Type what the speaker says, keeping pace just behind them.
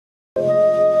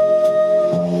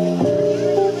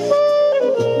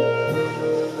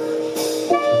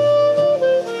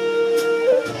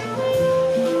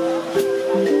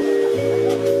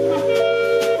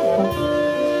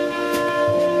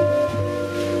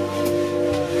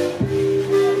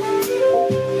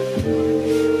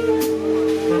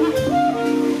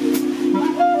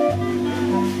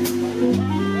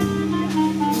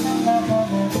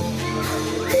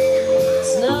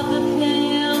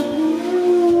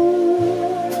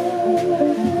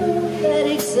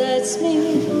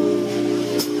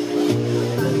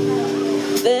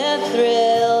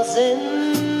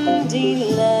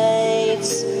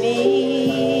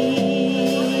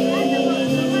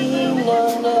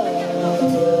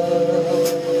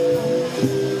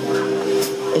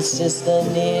It's just the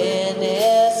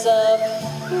nearness of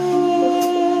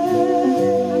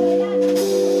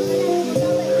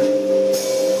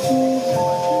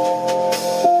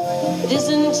it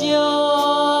isn't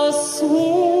your sweet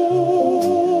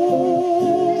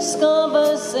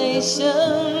conversation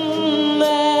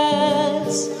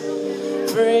that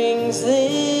brings this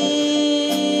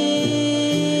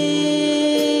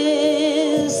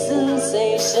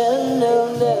sensation.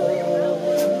 No, no.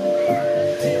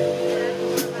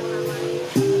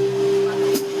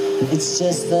 It's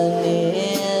just the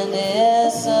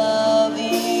nearness of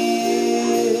you.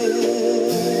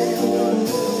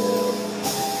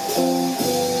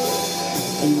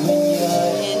 And when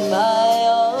you're in my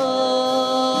arms,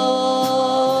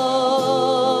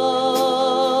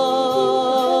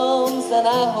 and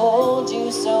I hold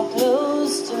you so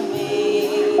close to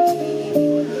me,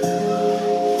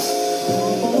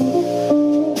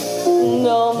 and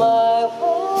all my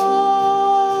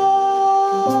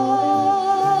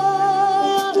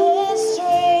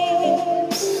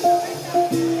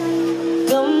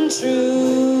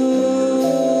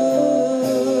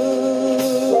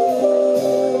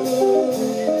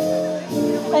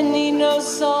I need no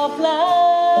soft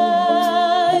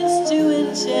lies to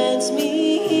enchant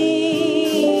me.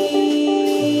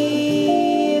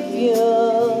 If you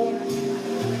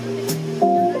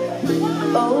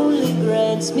only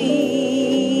grant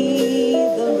me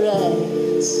the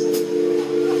right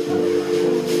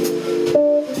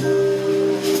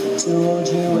to hold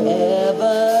you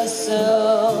ever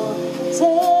so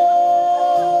tight.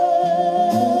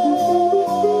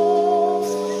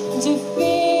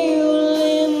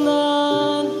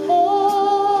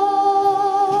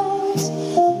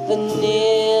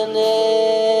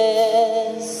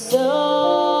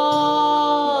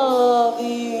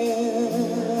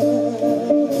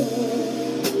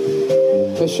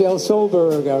 Michele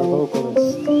Solberg, our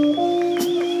vocalist.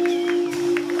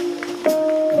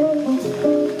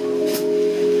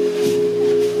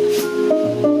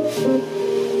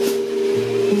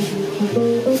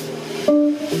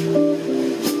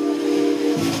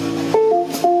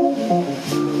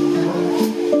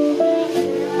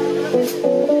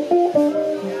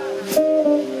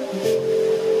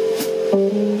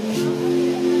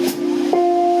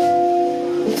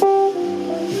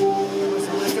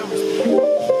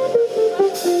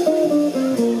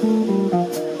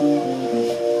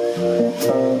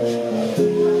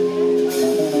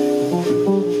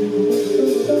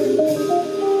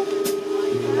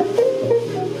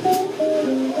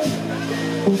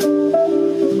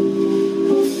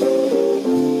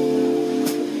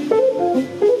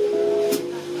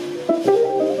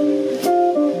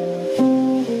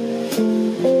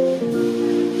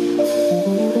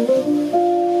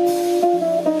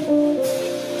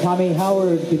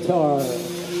 Guitar.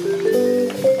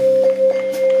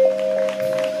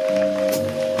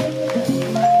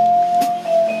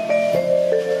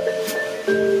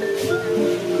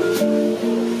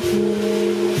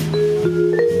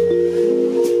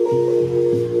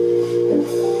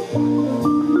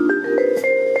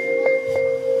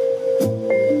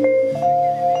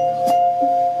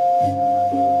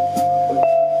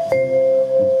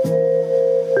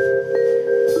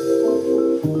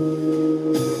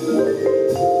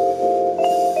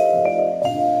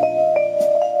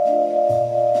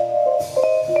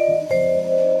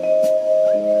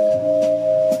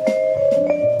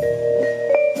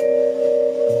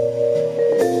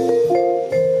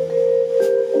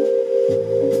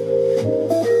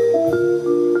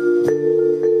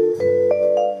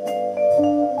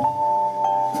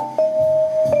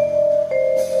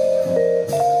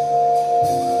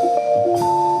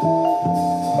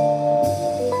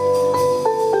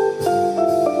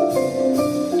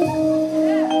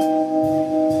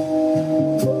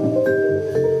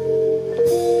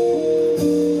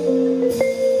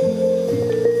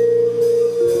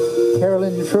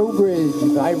 Carolyn Trowbridge,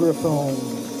 Vibraphone.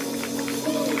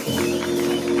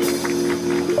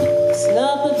 It's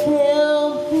not the pale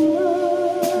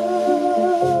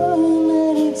moon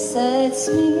that excites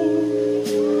me,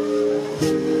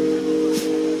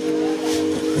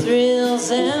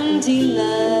 thrills and delights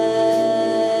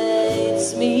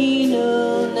me,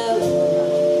 no, no.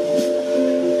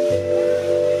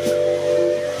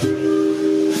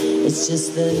 It's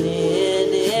just the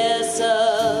nearness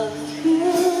of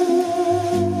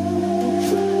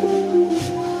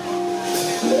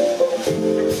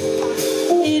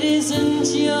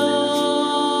your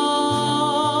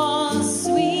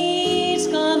sweet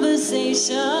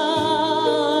conversation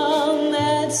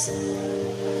that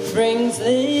brings this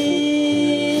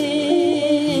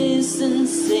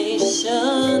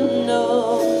sensation.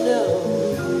 No,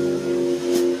 no.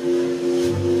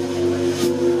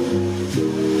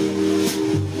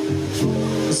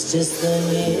 just the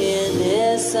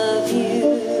nearness of you.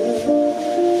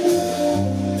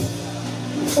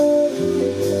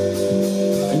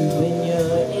 And when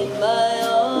you're in my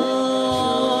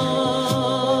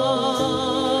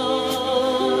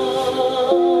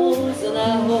arms and I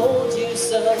hold you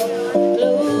so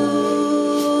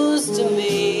close to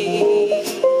me,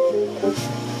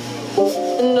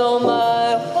 and all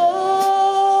my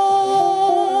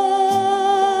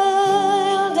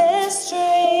wildest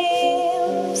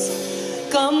dreams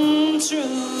come true.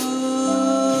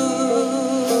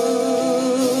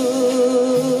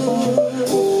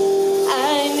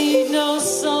 I need no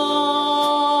soft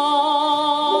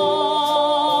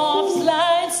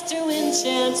lights to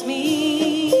enchant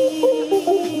me.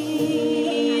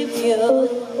 If you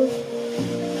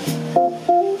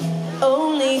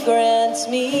only grant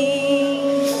me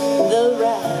the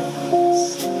right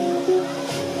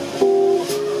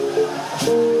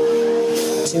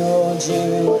to hold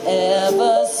you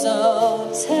ever so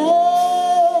tight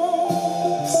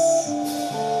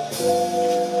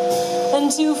and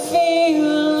to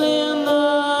feel in the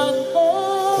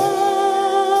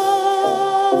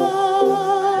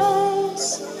night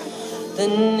the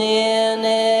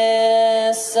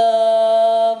nearness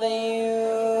of you.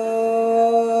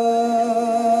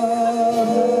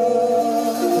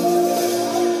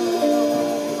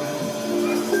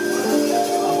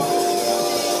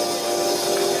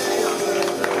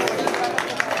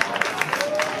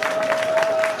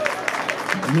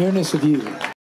 Nearness of you.